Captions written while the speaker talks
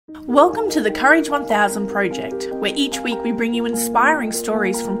Welcome to the Courage 1000 project, where each week we bring you inspiring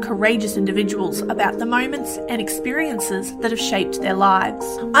stories from courageous individuals about the moments and experiences that have shaped their lives.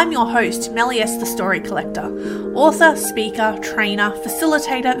 I'm your host, Melly S. the Story Collector, author, speaker, trainer,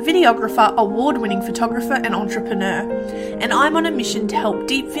 facilitator, videographer, award-winning photographer and entrepreneur. And I'm on a mission to help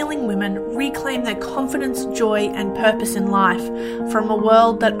deep-feeling women reclaim their confidence, joy and purpose in life from a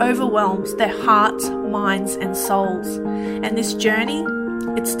world that overwhelms their hearts, minds and souls. And this journey,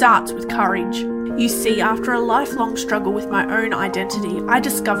 it starts with courage. You see, after a lifelong struggle with my own identity, I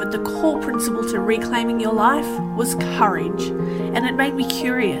discovered the core principle to reclaiming your life was courage. And it made me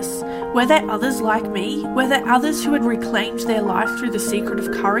curious. Were there others like me? Were there others who had reclaimed their life through the secret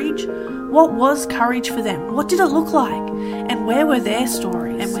of courage? What was courage for them? What did it look like? And where were their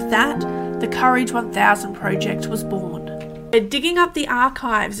stories? And with that, the Courage 1000 project was born. We're digging up the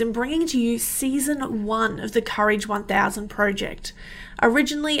archives and bringing to you Season 1 of the Courage 1000 project.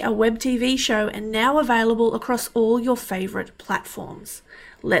 Originally a web TV show and now available across all your favourite platforms.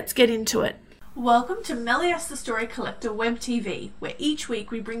 Let's get into it. Welcome to Melly S. the Story Collector Web TV, where each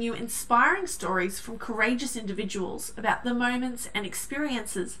week we bring you inspiring stories from courageous individuals about the moments and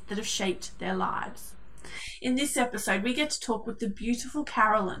experiences that have shaped their lives. In this episode, we get to talk with the beautiful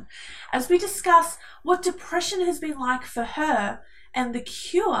Carolyn as we discuss what depression has been like for her and the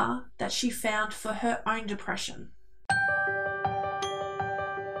cure that she found for her own depression.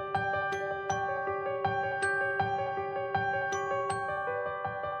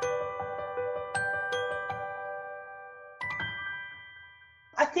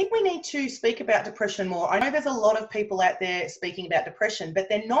 I think we need to speak about depression more. I know there's a lot of people out there speaking about depression, but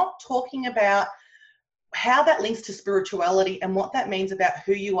they're not talking about how that links to spirituality and what that means about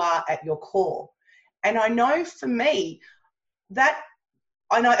who you are at your core. And I know for me that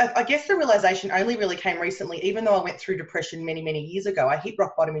I guess the realization only really came recently, even though I went through depression many, many years ago. I hit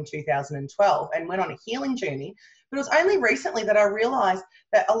rock bottom in 2012 and went on a healing journey. But it was only recently that I realized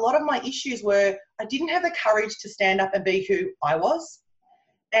that a lot of my issues were I didn't have the courage to stand up and be who I was.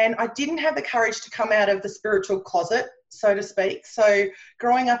 And I didn't have the courage to come out of the spiritual closet, so to speak. So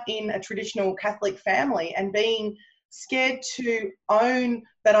growing up in a traditional Catholic family and being scared to own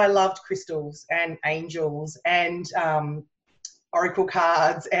that I loved crystals and angels and oracle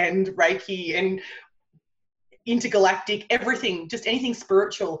cards and Reiki and intergalactic, everything, just anything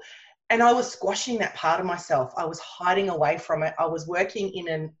spiritual. And I was squashing that part of myself. I was hiding away from it. I was working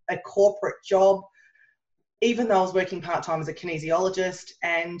in a corporate job, even though I was working part-time as a kinesiologist.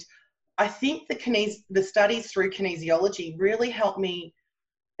 And I think the studies through kinesiology really helped me,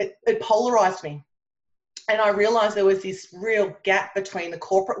 it polarized me. And I realized there was this real gap between the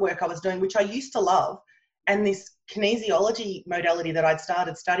corporate work I was doing, which I used to love, and this kinesiology modality that I'd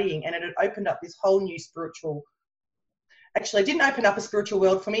started studying. And it had opened up this whole new actually, it didn't open up a spiritual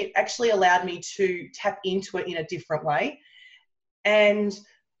world for me. It actually allowed me to tap into it in a different way. And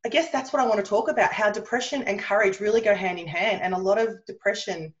I guess that's what I want to talk about, how depression and courage really go hand in hand. And a lot of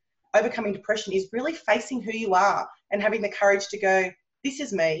overcoming depression is really facing who you are and having the courage to go, this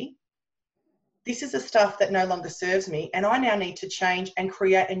is me. This is the stuff that no longer serves me. And I now need to change and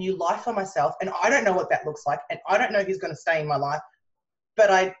create a new life for myself. And I don't know what that looks like. And I don't know who's going to stay in my life. But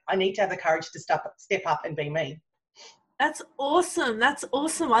I need to have the courage to step up and be me. That's awesome. That's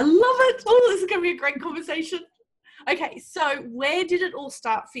awesome. I love it. Oh, this is going to be a great conversation. Okay, so where did it all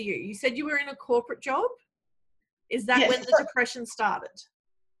start for you? You said you were in a corporate job. Is that when the depression started?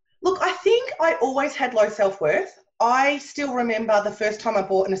 Look, I think I always had low self-worth. I still remember the first time I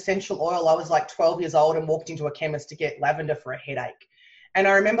bought an essential oil. I was like 12 years old and walked into a chemist to get lavender for a headache. And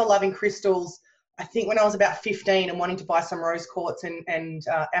I remember loving crystals, I think when I was about 15 and wanting to buy some rose quartz and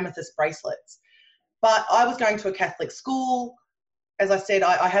amethyst bracelets. But I was going to a Catholic school. As I said,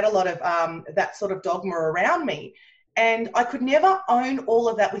 I had a lot of that sort of dogma around me. And I could never own all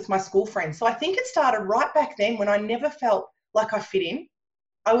of that with my school friends. So I think it started right back then when I never felt like I fit in.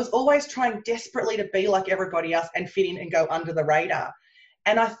 I was always trying desperately to be like everybody else and fit in and go under the radar.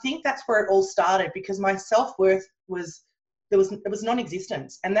 And I think that's where it all started, because my self-worth was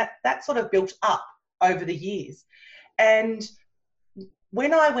non-existent. And that sort of built up over the years. And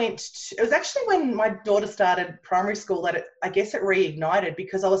when it was actually when my daughter started primary school that I guess it reignited,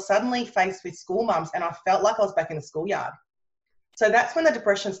 because I was suddenly faced with school mums and I felt like I was back in the schoolyard. So that's when the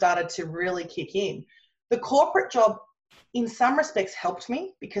depression started to really kick in. The corporate job, in some respects, helped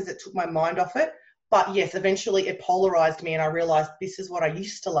me because it took my mind off it. But yes, eventually it polarized me and I realized this is what I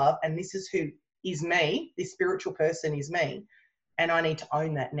used to love and this is who is me. This spiritual person is me. And I need to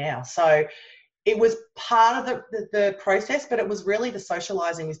own that now. So it was part of the process, but it was really the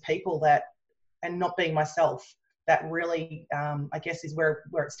socializing with people and not being myself that really, I guess, is where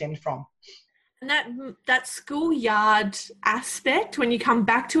it stemmed from. And that schoolyard aspect, when you come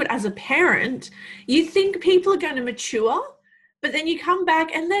back to it as a parent, you think people are going to mature, but then you come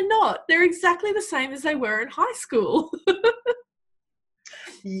back and they're not. They're exactly the same as they were in high school.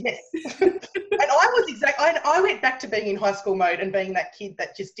 Yes. And I went back to being in high school mode and being that kid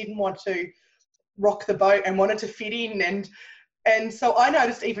that just didn't want to rock the boat and wanted to fit in. And so I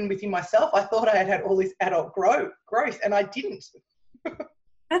noticed even within myself, I thought I had all this adult growth and I didn't.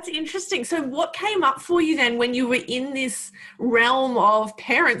 That's interesting. So what came up for you then when you were in this realm of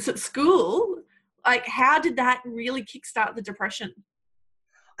parents at school? Like, how did that really kickstart the depression?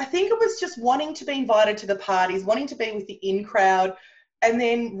 I think it was just wanting to be invited to the parties, wanting to be with the in crowd, and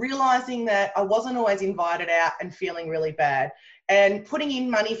then realising that I wasn't always invited out and feeling really bad, and putting in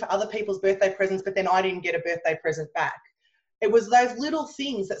money for other people's birthday presents, but then I didn't get a birthday present back. It was those little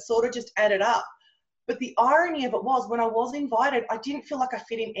things that sort of just added up. But the irony of it was, when I was invited, I didn't feel like I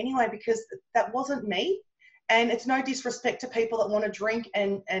fit in anyway, because that wasn't me. And it's no disrespect to people that want to drink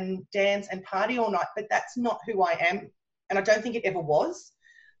and dance and party all night, but that's not who I am. And I don't think it ever was.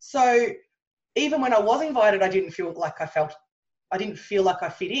 So even when I was invited, I didn't feel like I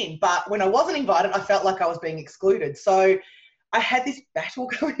fit in. But when I wasn't invited, I felt like I was being excluded. So I had this battle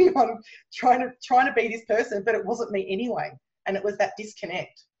going on, trying to be this person, but it wasn't me anyway. And it was that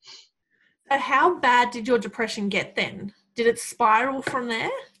disconnect. So how bad did your depression get then? Did it spiral from there?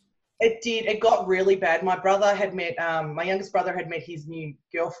 It did. It got really bad. My brother had met, my youngest brother had met his new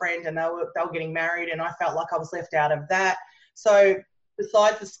girlfriend, and they were getting married, and I felt like I was left out of that. So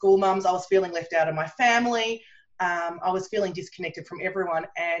besides the school mums, I was feeling left out of my family. I was feeling disconnected from everyone,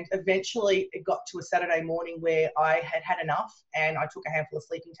 and eventually it got to a Saturday morning where I had had enough, and I took a handful of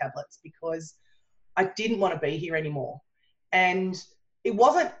sleeping tablets because I didn't want to be here anymore. And it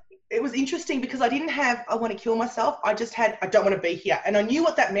was interesting because I didn't have, I want to kill myself. I just had, I don't want to be here. And I knew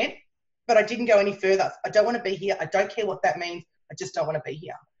what that meant, but I didn't go any further. I don't want to be here. I don't care what that means. I just don't want to be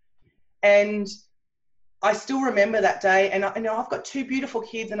here. And I still remember that day. And I've got two beautiful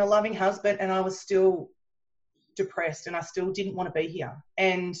kids and a loving husband, and I was still depressed and I still didn't want to be here.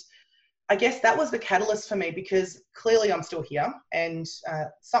 And I guess that was the catalyst for me, because clearly I'm still here, and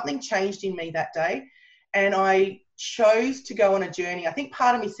something changed in me that day. And I chose to go on a journey. I think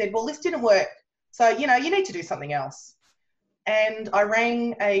part of me said, well, this didn't work, so, you need to do something else. And I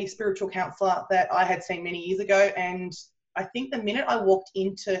rang a spiritual counsellor that I had seen many years ago. And I think the minute I walked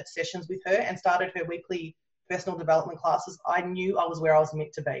into sessions with her and started her weekly personal development classes, I knew I was where I was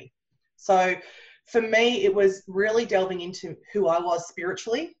meant to be. So for me, it was really delving into who I was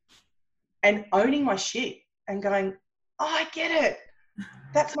spiritually and owning my shit and going, oh, I get it.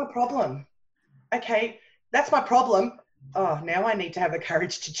 That's my problem. Okay, that's my problem. Oh, now I need to have the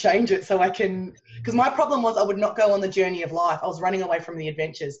courage to change it so I can, because my problem was I would not go on the journey of life. I was running away from the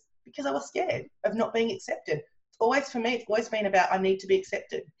adventures because I was scared of not being accepted. For me, it's always been about, I need to be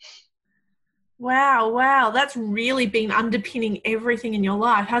accepted. Wow. That's really been underpinning everything in your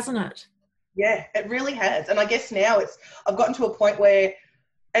life, hasn't it? Yeah, it really has. And I guess now I've gotten to a point where,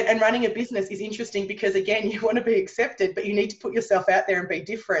 and running a business is interesting because, again, you want to be accepted, but you need to put yourself out there and be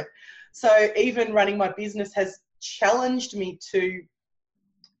different. So even running my business has challenged me to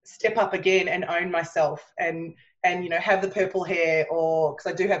step up again and own myself and have the purple hair, or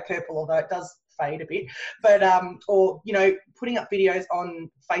because I do have purple, although it does fade a bit, but or putting up videos on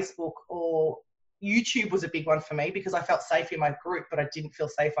Facebook or YouTube was a big one for me because I felt safe in my group, but I didn't feel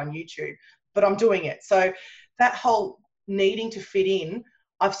safe on YouTube. But I'm doing it. So that whole needing to fit in,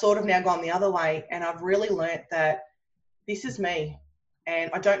 I've sort of now gone the other way, and I've really learnt that this is me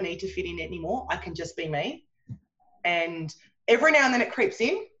and I don't need to fit in anymore. I can just be me. And every now and then it creeps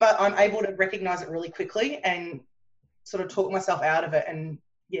in, but I'm able to recognize it really quickly and sort of talk myself out of it and,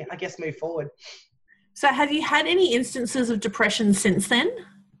 yeah, I guess move forward. So have you had any instances of depression since then?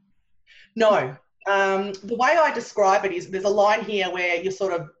 No. The way I describe it is there's a line here where you're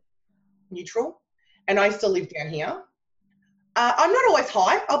sort of neutral, and I used to live down here. I'm not always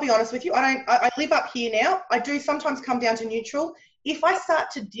high, I'll be honest with you. I live up here now. I do sometimes come down to neutral. If I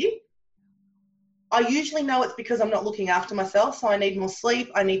start to dip, I usually know it's because I'm not looking after myself, so I need more sleep,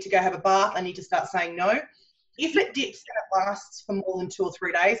 I need to go have a bath, I need to start saying no. If it dips and it lasts for more than 2 or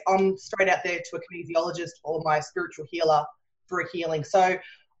 3 days, I'm straight out there to a kinesiologist or my spiritual healer for a healing. So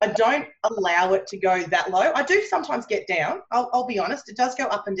I don't allow it to go that low. I do sometimes get down. I'll be honest. It does go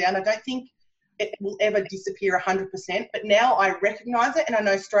up and down. I don't think it will ever disappear 100%. But now I recognise it and I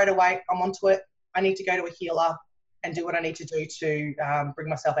know straight away I'm onto it. I need to go to a healer and do what I need to do to bring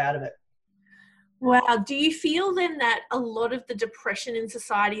myself out of it. Wow. Do you feel then that a lot of the depression in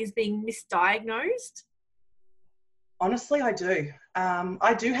society is being misdiagnosed? Honestly, I do.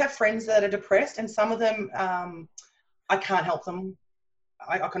 I do have friends that are depressed, and some of them, I can't help them.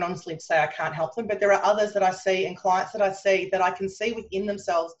 I can honestly say I can't help them, but there are others that I see and clients that I see that I can see within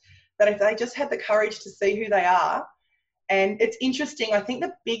themselves that if they just had the courage to see who they are. And it's interesting. I think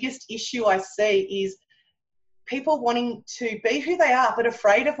the biggest issue I see is people wanting to be who they are, but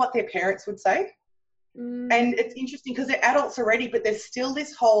afraid of what their parents would say. And it's interesting because they're adults already, but there's still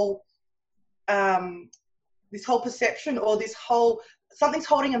this whole perception or something's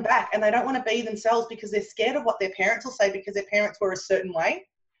holding them back, and they don't want to be themselves because they're scared of what their parents will say because their parents were a certain way.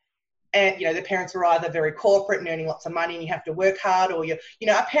 And, their parents were either very corporate and earning lots of money and you have to work hard, or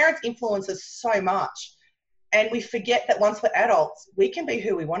our parents influence us so much. And we forget that once we're adults, we can be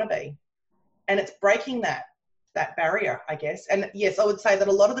who we want to be. And it's breaking that barrier, I guess. And yes, I would say that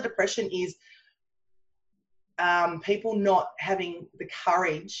a lot of the depression is people not having the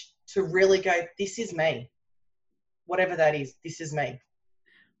courage to really go, this is me. Whatever that is, this is me.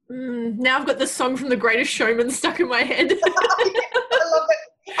 Now I've got the song from The Greatest Showman stuck in my head. I love it.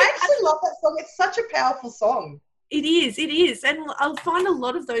 I actually love that song. It's such a powerful song. It is. And I'll find a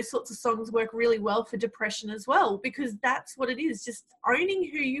lot of those sorts of songs work really well for depression as well, because that's what it is, just owning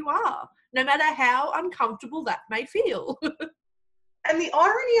who you are, no matter how uncomfortable that may feel. And the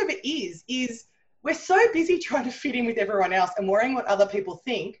irony of it is we're so busy trying to fit in with everyone else and worrying what other people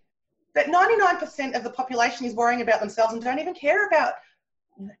think that 99% of the population is worrying about themselves and don't even care about,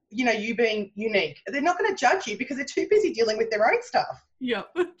 you being unique. They're not going to judge you because they're too busy dealing with their own stuff. Yeah.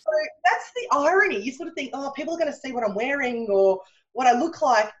 So that's the irony. You sort of think, oh, people are going to see what I'm wearing or what I look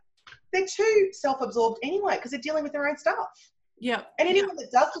like. They're too self-absorbed anyway because they're dealing with their own stuff. Yeah. And anyone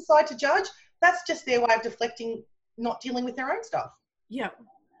that does decide to judge, that's just their way of deflecting, not dealing with their own stuff. Yeah.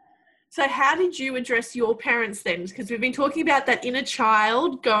 So how did you address your parents then? Because we've been talking about that inner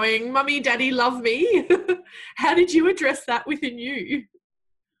child going, Mummy, Daddy, love me. How did you address that within you?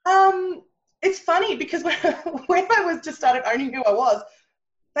 It's funny because when I was just started owning who I was,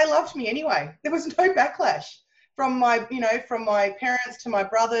 they loved me anyway. There was no backlash from my parents to my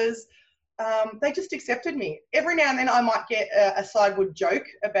brothers. They just accepted me. Every now and then I might get a sideward joke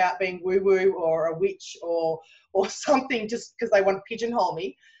about being woo-woo or a witch or something just because they want to pigeonhole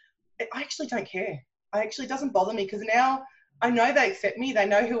me. I actually don't care. It actually doesn't bother me because now I know they accept me. They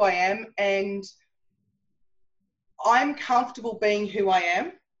know who I am and I'm comfortable being who I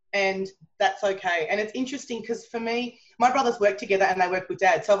am, and that's okay. And it's interesting because for me, my brothers work together and they work with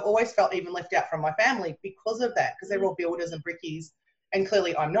Dad. So I've always felt even left out from my family because of that, because they're all builders and brickies and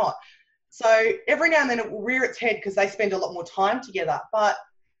clearly I'm not. So every now and then it will rear its head because they spend a lot more time together. But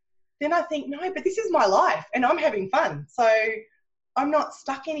then I think, no, but this is my life and I'm having fun. So I'm not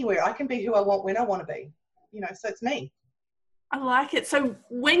stuck anywhere. I can be who I want when I want to be, so it's me. I like it. So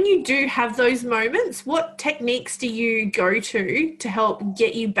when you do have those moments, what techniques do you go to help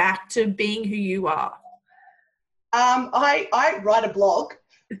get you back to being who you are? I write a blog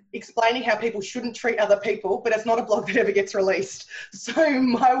explaining how people shouldn't treat other people, but it's not a blog that ever gets released. So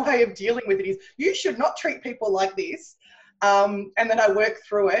my way of dealing with it is you should not treat people like this. And then I work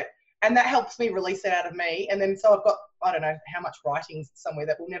through it and that helps me release it out of me. And then so I've got, I don't know how much writing somewhere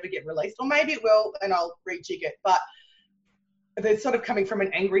that will never get released, or maybe it will and I'll rejig it. But they're sort of coming from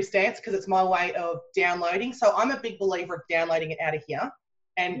an angry stance because it's my way of downloading. So I'm a big believer of downloading it out of here.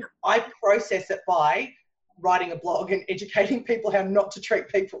 And I process it by writing a blog and educating people how not to treat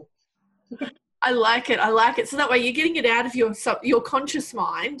people. I like it. So that way you're getting it out of your conscious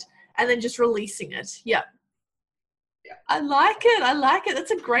mind and then just releasing it. Yeah. I like it.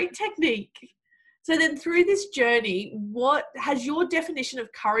 That's a great technique. So then through this journey, what has your definition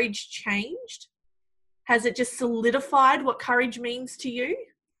of courage changed? Has it just solidified what courage means to you?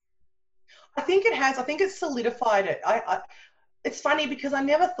 I think it has. I think it's solidified it. It's funny because I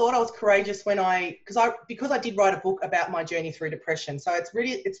never thought I was courageous because I did write a book about my journey through depression. So it's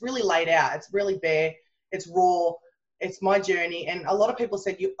really laid out. It's really bare. It's raw. It's my journey. And a lot of people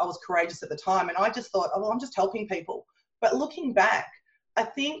said I was courageous at the time. And I just thought, oh, well, I'm just helping people. But looking back, I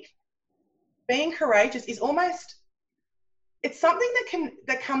think being courageous is almost, it's something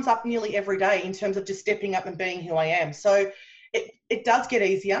that comes up nearly every day in terms of just stepping up and being who I am. So it does get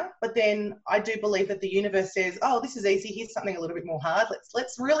easier, but then I do believe that the universe says, oh, this is easy. Here's something a little bit more hard.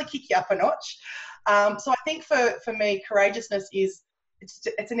 Let's really kick you up a notch. So I think for me, courageousness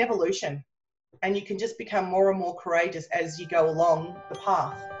it's an evolution, and you can just become more and more courageous as you go along the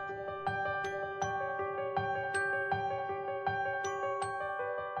path.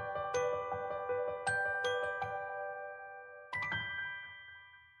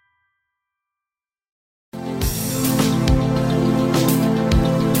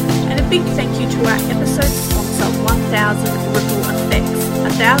 Big thank you to our episode sponsor, 1,000 Ripple Effects.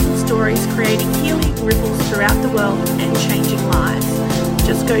 1,000 stories creating healing ripples throughout the world and changing lives.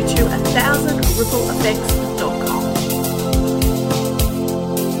 Just go to 1000rippleeffects.com.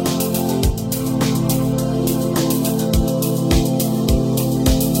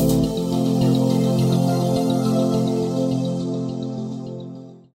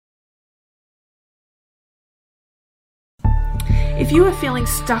 If you are feeling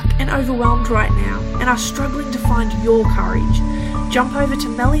stuck and overwhelmed right now and are struggling to find your courage, jump over to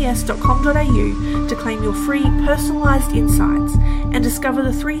mellies.com.au to claim your free personalised insights and discover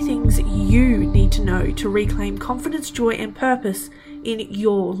the 3 things you need to know to reclaim confidence, joy and purpose in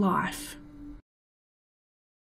your life.